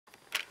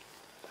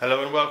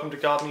Hello and welcome to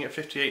Gardening at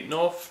 58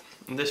 North.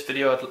 In this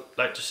video I'd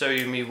like to show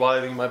you me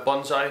wiring my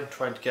bonsai and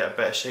trying to get a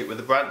better shape with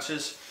the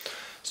branches.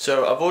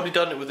 So I've already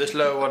done it with this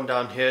lower one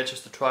down here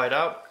just to try it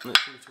out, and it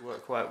seems to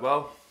work quite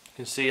well. You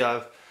can see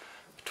I've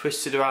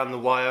twisted around the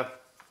wire,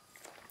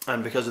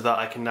 and because of that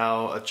I can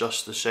now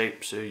adjust the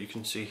shape. So you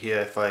can see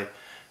here, if I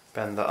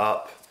bend that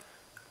up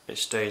it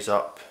stays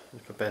up,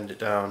 if I bend it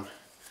down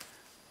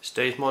it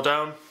stays more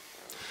down.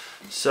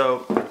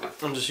 So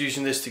I'm just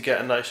using this to get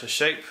a nicer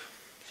shape.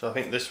 So I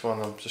think this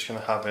one I'm just going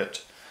to have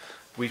it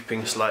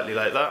weeping slightly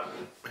like that,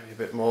 maybe a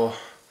bit more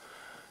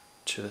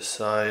to the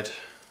side,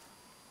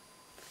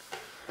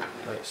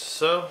 like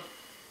so.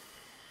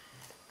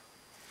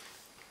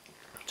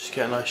 Just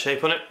get a nice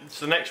shape on it.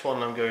 So the next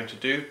one I'm going to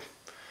do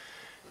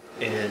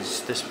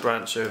is this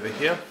branch over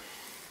here.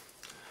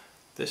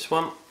 This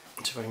one,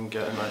 see if I can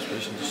get a nice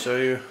position to show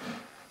you.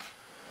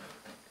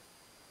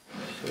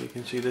 So you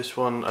can see this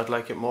one, I'd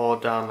like it more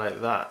down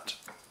like that.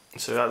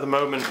 So at the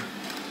moment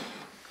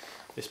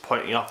it's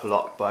pointing up a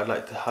lot, but I'd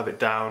like to have it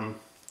down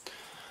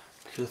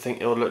because I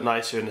think it'll look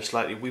nicer in a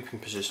slightly weeping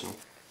position.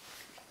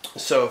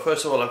 So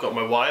first of all, I've got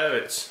my wire.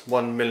 It's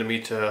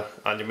 1mm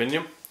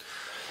aluminium,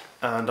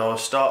 and I'll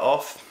start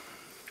off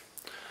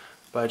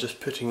by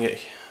just putting it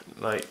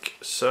like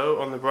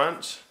so on the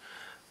branch,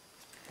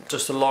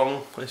 just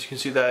along, as you can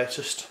see there. It's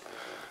just,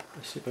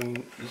 let's see if I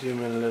can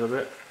zoom in a little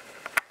bit.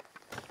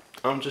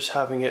 I'm just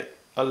having it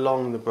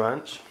along the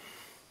branch,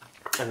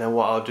 and then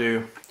what I'll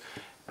do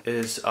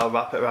is I'll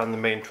wrap it around the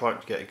main trunk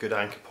to get a good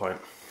anchor point.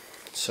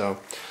 So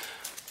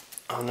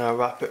I'll now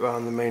wrap it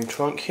around the main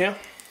trunk here.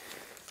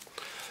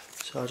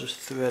 So I'll just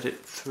thread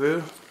it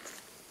through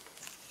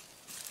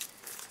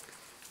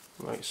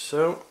like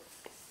so.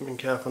 Being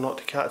careful not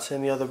to catch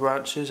any other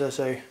branches as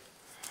I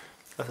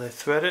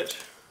thread it.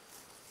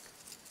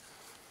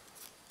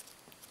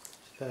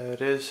 There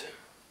it is.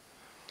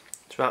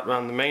 It's wrapped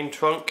around the main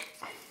trunk.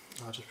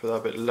 I'll just put that a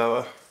bit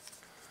lower,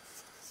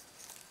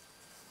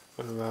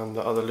 and around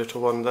the other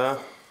little one there.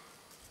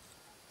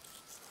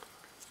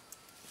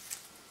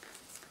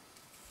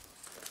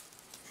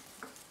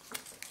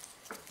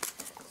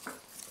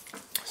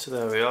 So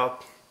there we are.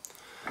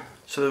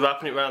 So the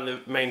wrapping it around the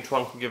main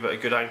trunk will give it a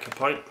good anchor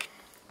point.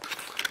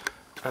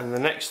 And the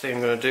next thing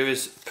I'm going to do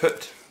is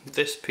put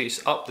this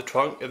piece up the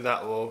trunk, and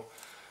that will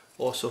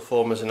also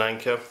form as an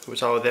anchor,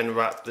 which I will then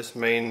wrap this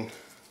main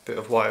bit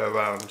of wire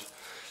around.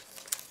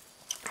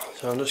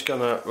 So I'm just going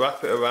to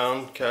wrap it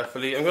around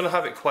carefully. I'm going to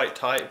have it quite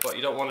tight, but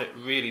you don't want it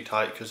really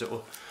tight because it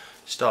will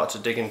start to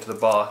dig into the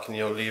bark and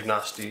you'll leave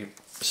nasty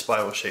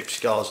spiral shaped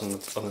scars on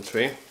the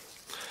tree.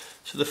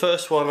 So the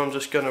first one I'm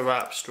just going to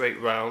wrap straight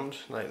round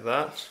like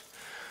that,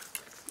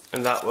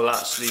 and that will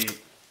actually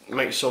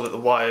make sure that the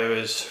wire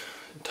is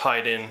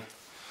tied in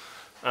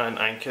and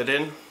anchored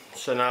in.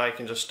 So now I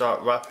can just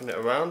start wrapping it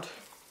around.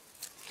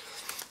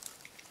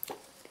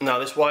 Now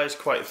this wire is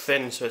quite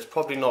thin, so it's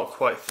probably not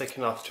quite thick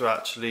enough to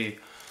actually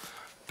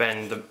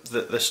bend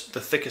the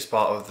thickest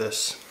part of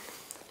this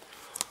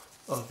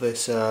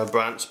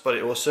branch, but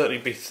it will certainly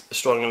be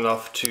strong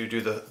enough to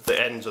do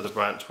the ends of the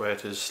branch where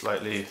it is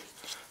slightly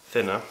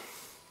thinner.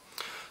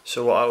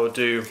 So what I will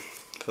do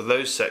for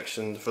those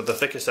sections, for the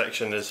thicker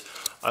section, is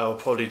I will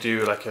probably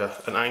do like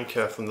an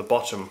anchor from the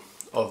bottom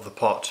of the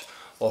pot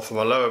or from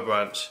a lower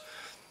branch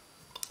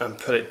and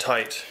put it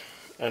tight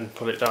and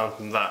pull it down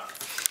from that.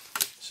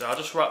 So I'll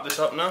just wrap this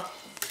up now.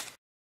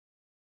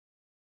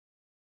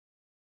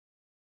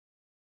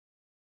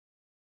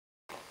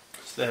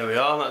 So there we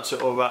are, that's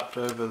it all wrapped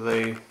over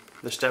the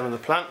stem of the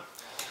plant.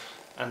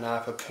 And now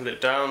if I pull it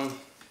down,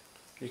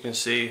 you can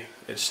see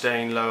it's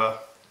staying lower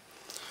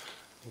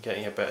and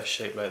getting a better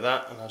shape like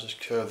that. And I'll just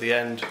curve the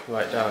end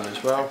right down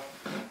as well.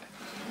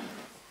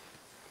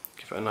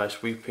 Give it a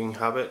nice weeping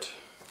habit.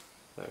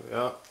 There we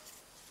are.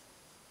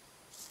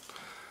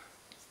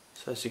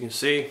 So as you can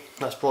see,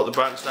 that's brought the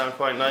branch down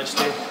quite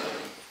nicely.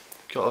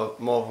 Got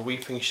more of a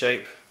weeping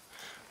shape.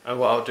 And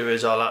what I'll do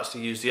is I'll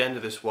actually use the end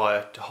of this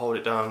wire to hold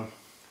it down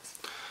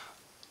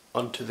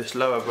onto this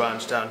lower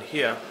branch down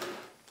here.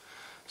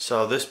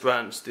 So this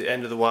branch, the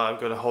end of the wire, I'm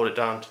going to hold it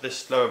down to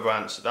this lower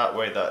branch, that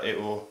way that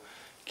it will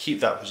keep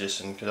that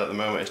position, because at the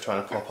moment it's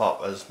trying to pop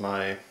up as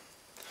my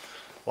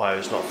wire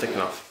is not thick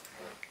enough.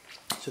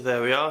 So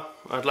there we are.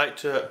 I'd like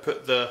to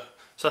put so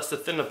that's the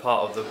thinner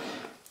part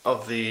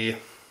of the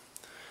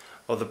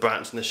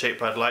branch and the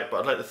shape I'd like,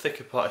 but I'd like the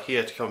thicker part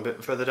here to come a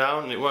bit further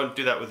down, and it won't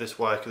do that with this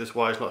wire because this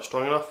wire is not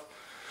strong enough.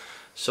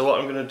 So what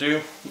I'm going to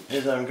do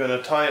is I'm going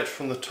to tie it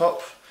from the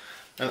top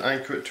and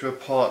anchor it to a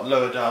part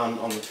lower down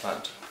on the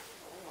plant.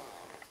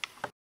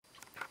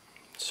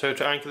 So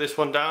to anchor this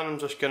one down, I'm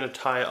just going to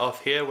tie it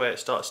off here where it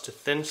starts to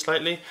thin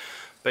slightly,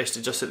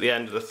 basically just at the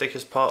end of the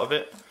thickest part of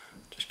it.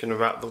 Just going to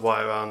wrap the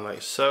wire around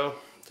like so.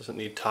 Doesn't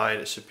need tied,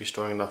 it should be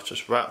strong enough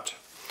just wrapped.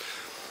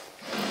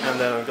 And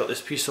then I've got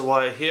this piece of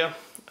wire here,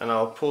 and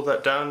I'll pull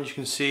that down. You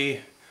can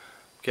see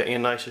getting a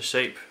nicer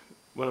shape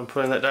when I'm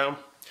pulling that down.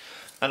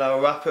 And I'll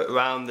wrap it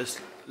around this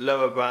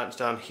lower branch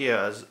down here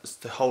as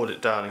to hold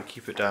it down and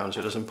keep it down so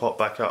it doesn't pop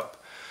back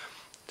up.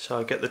 So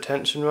I'll get the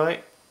tension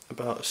right,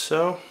 about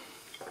so.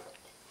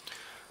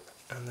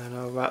 And then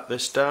I'll wrap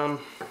this down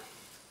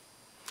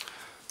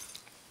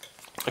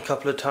a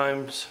couple of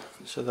times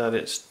so that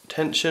it's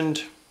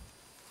tensioned.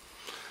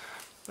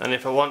 And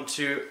if I want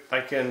to,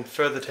 I can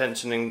further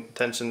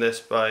tension this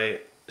by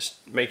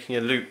making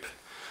a loop.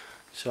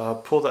 So I'll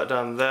pull that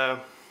down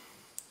there,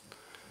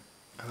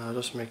 and I'll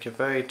just make a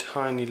very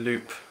tiny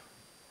loop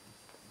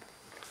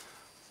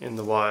in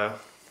the wire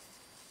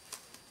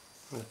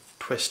and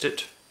twist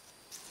it.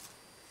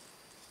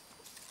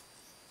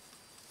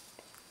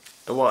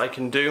 And what I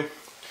can do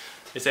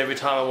is every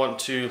time I want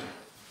to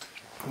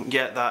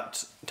get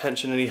that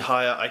tension any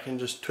higher, I can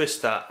just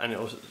twist that and it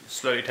will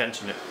slowly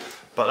tension it.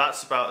 But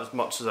that's about as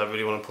much as I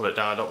really want to pull it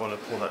down. I don't want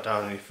to pull that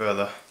down any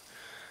further.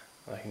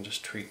 I can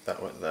just tweak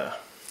that right there.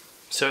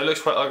 So it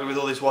looks quite ugly with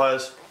all these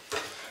wires.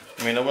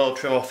 I mean, I will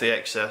trim off the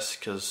excess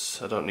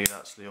because I don't need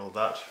actually all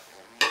that.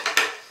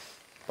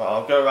 But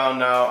I'll go around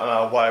now and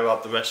I'll wire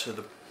up the rest of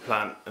the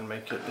plant and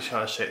make it the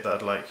kind of shape that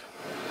I'd like.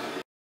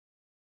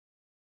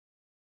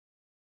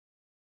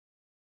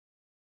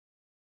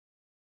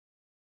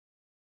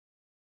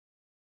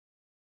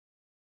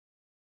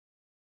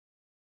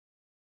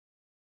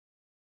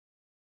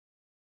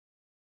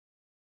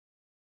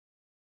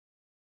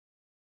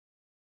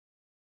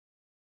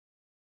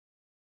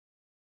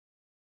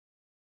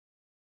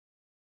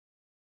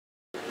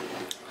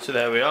 So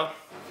there we are.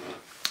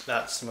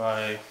 That's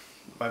my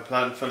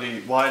plant fully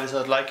wired as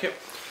I'd like it.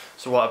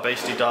 So what I've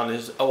basically done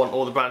is I want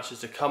all the branches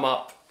to come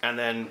up and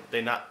then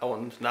I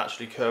want them to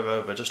naturally curve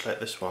over, just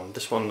like this one.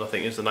 This one I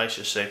think is the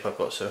nicest shape I've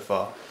got so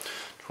far.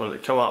 Just want it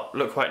to come up,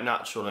 look quite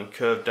natural, and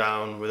curve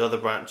down with other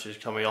branches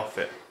coming off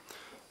it,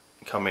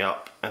 coming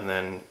up and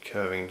then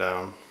curving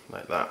down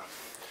like that.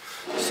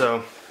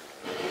 So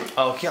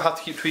I'll have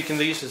to keep tweaking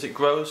these as it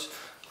grows.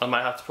 I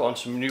might have to put on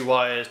some new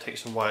wires, take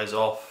some wires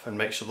off, and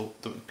make sure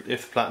that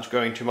if the plant's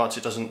growing too much,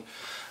 it doesn't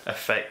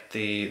affect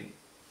the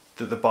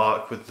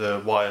bark with the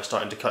wire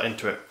starting to cut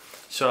into it.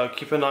 So I'll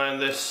keep an eye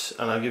on this,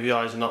 and I'll give you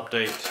guys an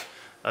update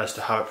as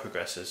to how it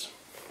progresses.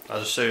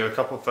 I'll just show you a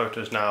couple of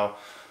photos now,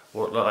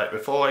 what it looked like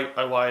before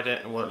I wired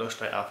it and what it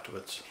looks like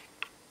afterwards.